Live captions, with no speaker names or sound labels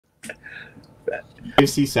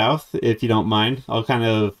AFC South, if you don't mind, I'll kind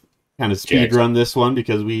of speed run this one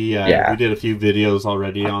because we did a few videos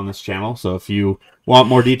already on this channel. So if you want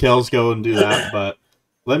more details, go and do that. But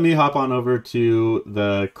let me hop on over to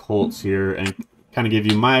the Colts here and kind of give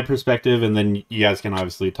you my perspective, and then you guys can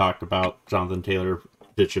obviously talk about Jonathan Taylor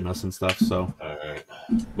ditching us and stuff. So, all right.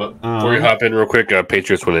 But before we hop in real quick,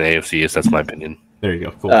 Patriots win the AFC. That's my opinion. There you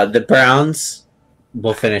go. Cool. The Browns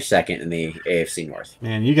will finish second in the AFC North.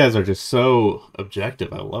 Man, you guys are just so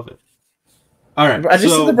objective. I love it. All right. I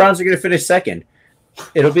just said the Browns are going to finish second.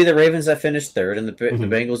 It'll be the Ravens that finish third, and the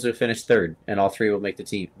Bengals will finish third, and all three will make the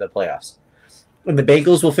playoffs. And the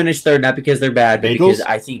Bengals will finish third, not because they're bad, but because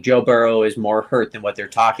I think Joe Burrow is more hurt than what they're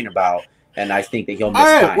talking about, and I think that he'll miss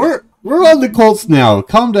time. We're on the Colts now.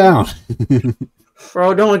 Calm down.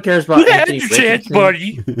 Bro, no one cares about Anthony Richardson,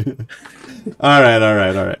 buddy. All right.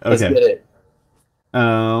 Okay. Let's get it.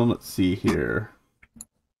 Let's see here.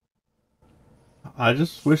 I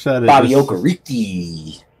just wish that Bobby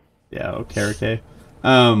Okereke. Yeah, okay.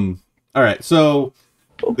 All right, so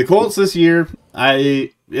the Colts this year,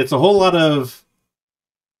 it's a whole lot of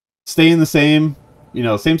staying the same,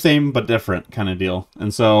 same but different kind of deal.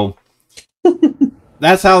 And so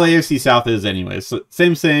that's how the AFC South is anyways. So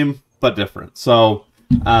same but different. So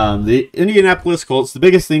the Indianapolis Colts, the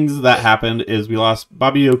biggest things that happened is we lost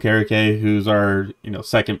Bobby Okereke, who's our,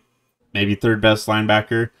 second, maybe third best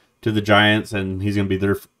linebacker to the Giants, and he's going to be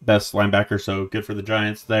their best linebacker, so good for the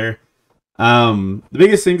Giants there. The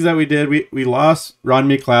biggest things that we did, we lost Ron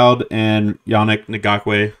McLeod and Yannick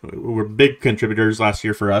Ngakoue, who were big contributors last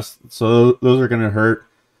year for us, so those are going to hurt.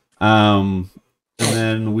 And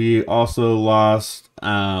then we also lost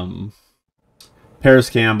Paris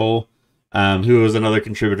Campbell, who was another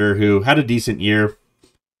contributor who had a decent year,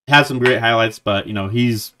 had some great highlights, but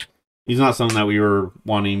he's not someone that we were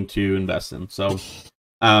wanting to invest in. So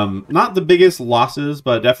not the biggest losses,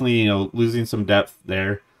 but definitely losing some depth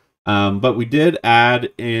there. But we did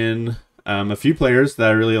add in a few players that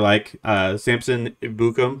I really like. Samson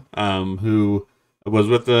Ibukam, who was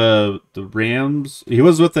with the Rams. He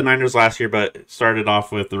was with the Niners last year, but started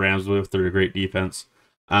off with the Rams with their great defense.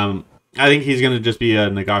 I think he's going to just be a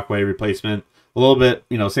Ngakoue replacement. A little bit,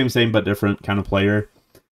 same but different kind of player.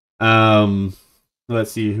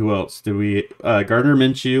 Let's see, who else did we... Gardner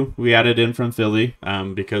Minshew, we added in from Philly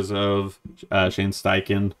because of Shane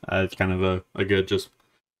Steichen. It's kind of a good just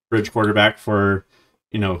bridge quarterback for,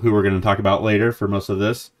 who we're going to talk about later for most of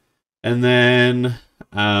this. And then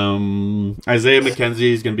Isaiah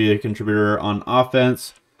McKenzie is going to be a contributor on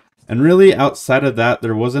offense. And really, outside of that,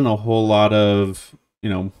 there wasn't a whole lot of,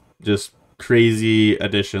 just crazy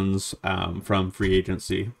additions from free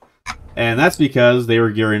agency. And that's because they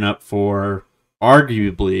were gearing up for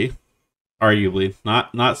arguably,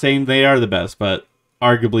 not saying they are the best, but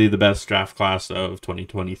arguably the best draft class of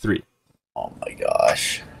 2023. Oh my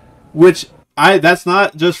gosh. Which that's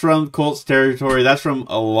not just from Colts territory. That's from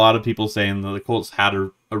a lot of people saying that the Colts had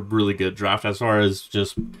a really good draft as far as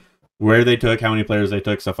just where they took, how many players they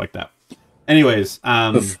took, stuff like that. Anyways,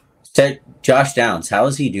 Josh Downs, how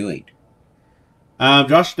is he doing?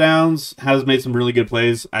 Josh Downs has made some really good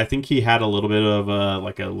plays. I think he had a little bit of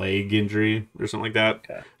a leg injury or something like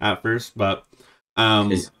that at first, but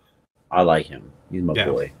I like him. He's my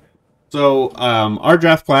boy. So our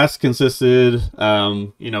draft class consisted,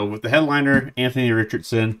 with the headliner Anthony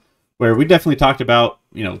Richardson, where we definitely talked about,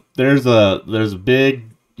 there's a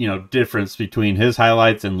big, difference between his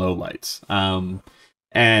highlights and lowlights.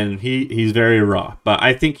 And he's very raw, but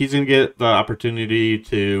I think he's going to get the opportunity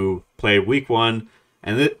to play week one.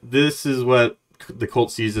 And this is what the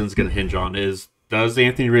Colts season is going to hinge on is, does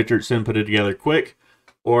Anthony Richardson put it together quick,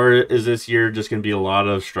 or is this year just going to be a lot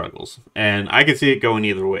of struggles? And I can see it going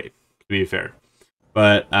either way, to be fair.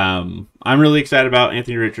 But I'm really excited about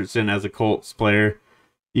Anthony Richardson as a Colts player.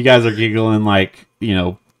 You guys are giggling like,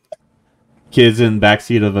 kids in the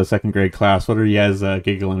backseat of a second grade class. What are you guys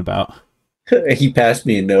giggling about? He passed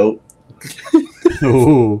me a note.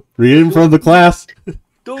 Oh, read him from the class.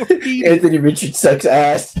 Anthony Richardson sucks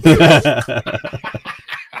ass.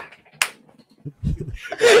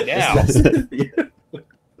 Now.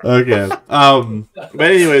 Okay. But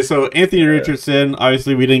anyway, so Anthony Richardson,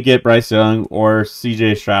 obviously we didn't get Bryce Young or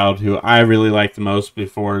CJ Stroud, who I really liked the most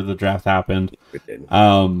before the draft happened.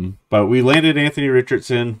 But we landed Anthony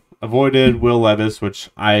Richardson, avoided Will Levis, which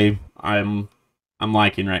I'm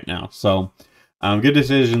liking right now. So good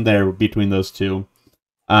decision there between those two.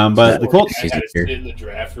 But the Colts in the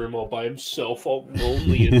draft room all by himself, all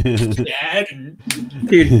lonely and sad.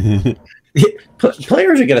 Dude,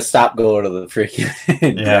 Players are gonna stop going to the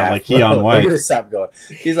freaking draft, like Keon White. They're gonna stop going.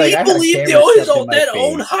 He's like, he believed his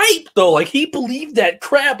own hype though. Like he believed that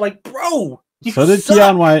crap. Like, bro, so did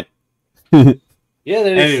Keon White. Yeah,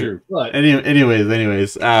 that is true. But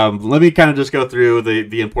anyways, let me kind of just go through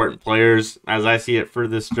the important players as I see it for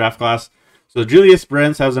this draft class. So Julius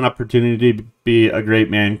Brents has an opportunity to be a great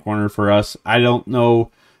man corner for us. I don't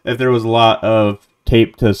know if there was a lot of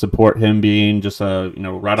tape to support him being just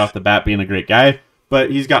right off the bat being a great guy,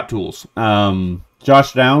 but he's got tools.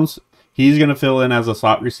 Josh Downs, he's going to fill in as a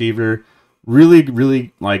slot receiver. Really,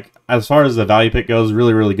 really, like, as far as the value pick goes,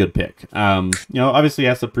 really, really good pick. Obviously he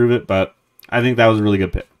has to prove it, but I think that was a really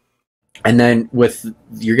good pick. And then with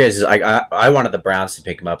your guys, I wanted the Browns to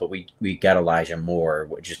pick him up, but we got Elijah Moore,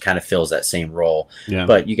 which just kind of fills that same role. Yeah.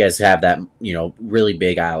 But you guys have that, really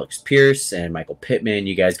big Alex Pierce and Michael Pittman.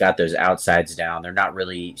 You guys got those outsides down. They're not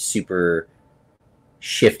really super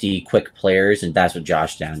shifty, quick players, and that's what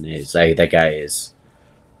Josh Downs is. That guy is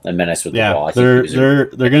a menace with the ball. They're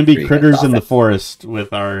going to be critters in the forest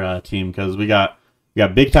with our team because we got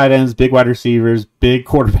big tight ends, big wide receivers, big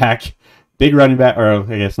quarterback. Big running back,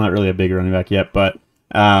 or I guess not really a big running back yet, but you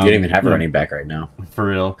don't even have a running back right now. For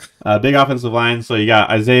real. Big offensive line. So you got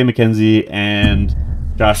Isaiah McKenzie and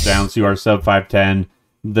Josh Downs, who are sub 5'10".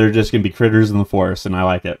 They're just going to be critters in the forest, and I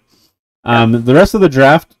like it. The rest of the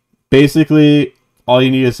draft, basically, all you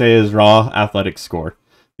need to say is raw athletic score.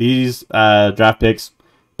 These draft picks,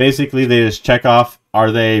 basically, they just check off,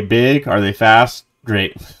 are they big? Are they fast?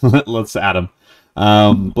 Great. Let's add them.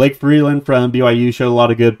 Blake Freeland from BYU showed a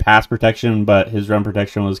lot of good pass protection, but his run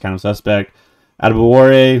protection was kind of suspect.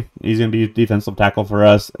 Adebawore, he's going to be defensive tackle for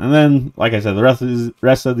us. And then, like I said, the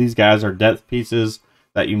rest of these guys are depth pieces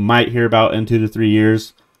that you might hear about in 2 to 3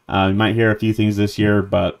 years. You might hear a few things this year,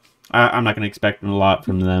 but I'm not going to expect a lot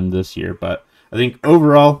from them this year. But I think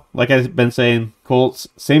overall, like I've been saying, Colts,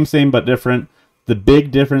 same, but different. The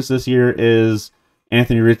big difference this year is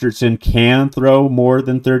Anthony Richardson can throw more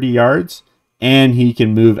than 30 yards. And he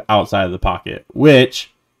can move outside of the pocket,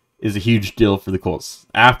 which is a huge deal for the Colts.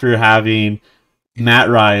 After having Matt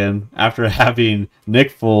Ryan, after having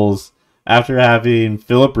Nick Foles, after having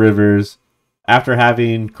Phillip Rivers, after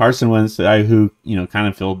having Carson Wentz, who kind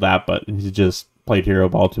of filled that, but he just played hero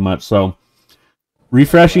ball too much. So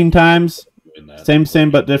refreshing times,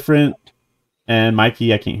 same but different. And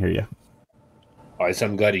Mikey, I can't hear you. All right, so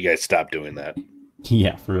I'm glad you guys stopped doing that.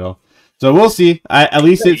 Yeah, for real. So we'll see. At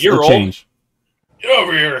least it's a change. Get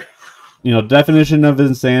over here. Definition of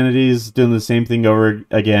insanity is doing the same thing over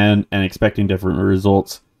again and expecting different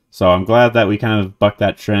results. So I'm glad that we kind of bucked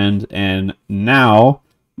that trend. And now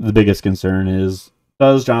the biggest concern is,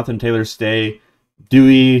 does Jonathan Taylor stay? Do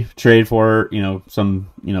we trade for,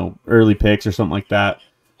 some, early picks or something like that?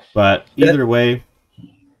 But either way.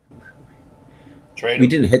 We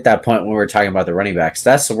didn't hit that point when we were talking about the running backs.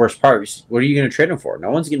 That's the worst part. What are you going to trade them for?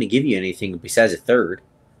 No one's going to give you anything besides a third.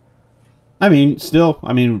 I mean,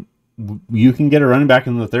 you can get a running back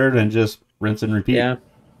in the third and just rinse and repeat. Yeah.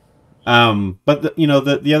 But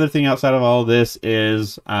the other thing outside of all of this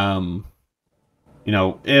is, if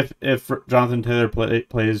Jonathan Taylor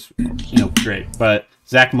plays, great. But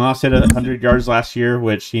Zach Moss hit 100 yards last year,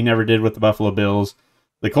 which he never did with the Buffalo Bills.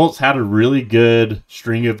 The Colts had a really good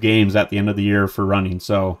string of games at the end of the year for running.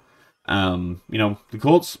 So, the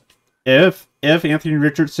Colts, if Anthony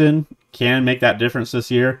Richardson can make that difference this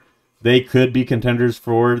year, they could be contenders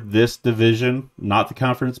for this division, not the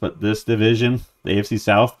conference, but this division, the AFC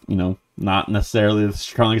South, not necessarily the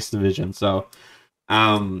strongest division. So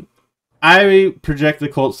I project the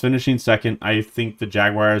Colts finishing second. I think the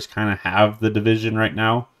Jaguars kind of have the division right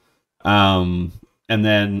now. And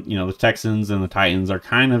then, the Texans and the Titans are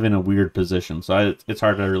kind of in a weird position. So it's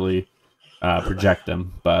hard to really project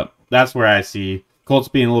them. But that's where I see Colts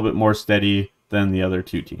being a little bit more steady than the other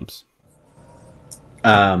two teams.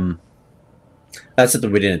 That's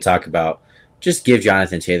something we didn't talk about. Just give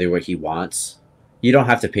Jonathan Taylor what he wants. You don't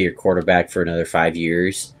have to pay your quarterback for another 5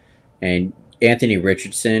 years. And Anthony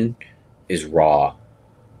Richardson is raw.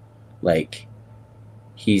 Like,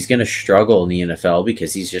 he's going to struggle in the NFL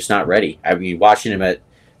because he's just not ready. I mean, watching him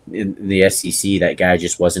in the SEC, that guy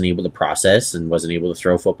just wasn't able to process and wasn't able to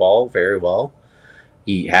throw football very well.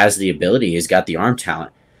 He has the ability. He's got the arm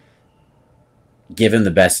talent. Give him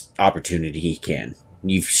the best opportunity he can.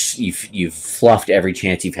 You've fluffed every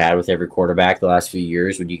chance you've had with every quarterback the last few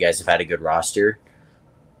years when you guys have had a good roster.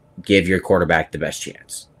 Give your quarterback the best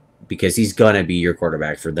chance because he's gonna be your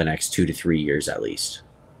quarterback for the next 2 to 3 years at least.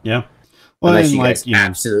 Yeah, well, unless you guys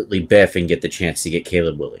absolutely biff and get the chance to get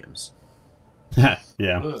Caleb Williams. Yeah.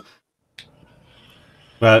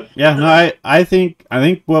 But yeah, no, I think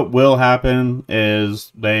what will happen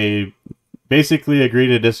is they basically agree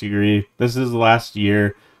to disagree. This is the last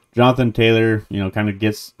year. Jonathan Taylor, kind of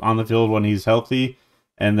gets on the field when he's healthy,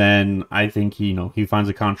 and then I think he finds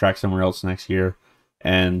a contract somewhere else next year,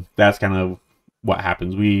 and that's kind of what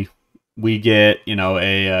happens. We get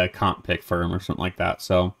a comp pick for him or something like that.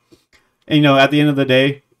 So, and, at the end of the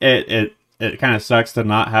day, it kind of sucks to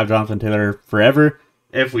not have Jonathan Taylor forever.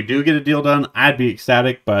 If we do get a deal done, I'd be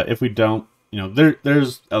ecstatic. But if we don't,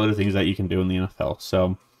 there's other things that you can do in the NFL.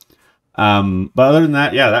 So, but other than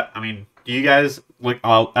that, yeah, do you guys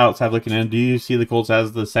outside looking in? Do you see the Colts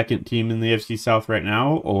as the second team in the AFC South right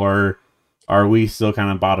now, or are we still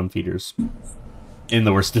kind of bottom feeders in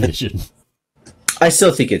the worst division? I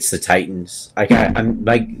still think it's the Titans. I'm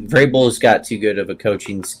like Vrabel's got too good of a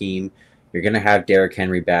coaching scheme. You're going to have Derrick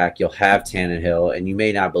Henry back. You'll have Tannehill, and you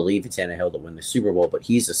may not believe in Tannehill to win the Super Bowl, but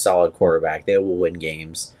he's a solid quarterback. They will win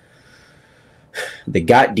games. They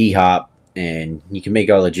got D-Hop, and you can make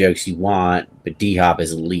all the jokes you want, but D-Hop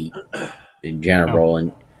is elite in general,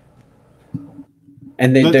 and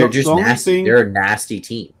they're just nasty. They're a nasty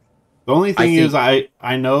team. The only thing is, I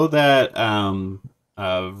know that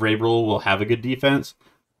Vrabel will have a good defense,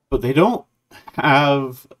 but they don't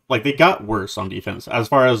have they got worse on defense as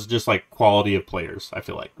far as just quality of players. I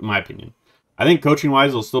feel like, in my opinion, I think coaching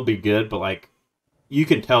wise they'll still be good, but you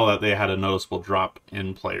can tell that they had a noticeable drop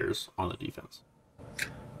in players on the defense.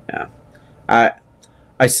 Yeah,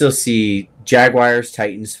 I still see Jaguars,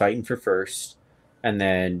 Titans fighting for first, and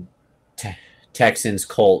then Texans,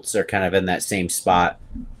 Colts are kind of in that same spot,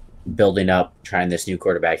 building up, trying this new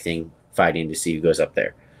quarterback thing, fighting to see who goes up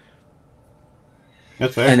there.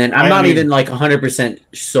 That's fair. And then I'm not even 100%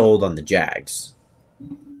 sold on the Jags.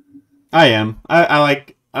 I am. I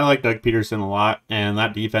like Doug Peterson a lot, and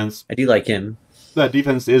that defense. I do like him. That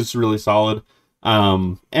defense is really solid.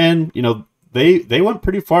 And they went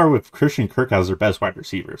pretty far with Christian Kirk as their best wide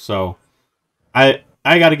receiver. So I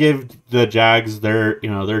got to give the Jags their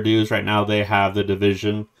dues right now. They have the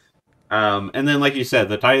division. And then, like you said,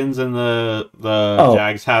 the Titans and the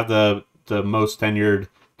Jags have the most tenured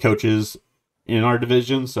coaches in our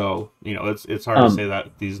division, so it's hard to say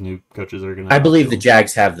that these new coaches are gonna. I believe the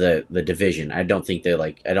Jags have the division. I don't think they're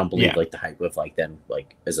I don't believe the hype with them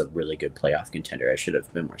as a really good playoff contender. I should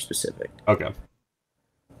have been more specific. Okay.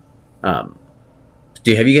 Have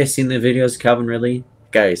you guys seen the videos of Calvin Ridley?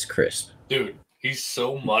 Guy is crisp. Dude, he's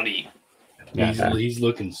so money. Yeah. He's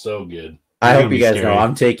looking so good. I hope you guys know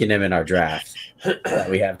I'm taking him in our draft that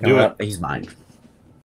we have coming up. He's mine.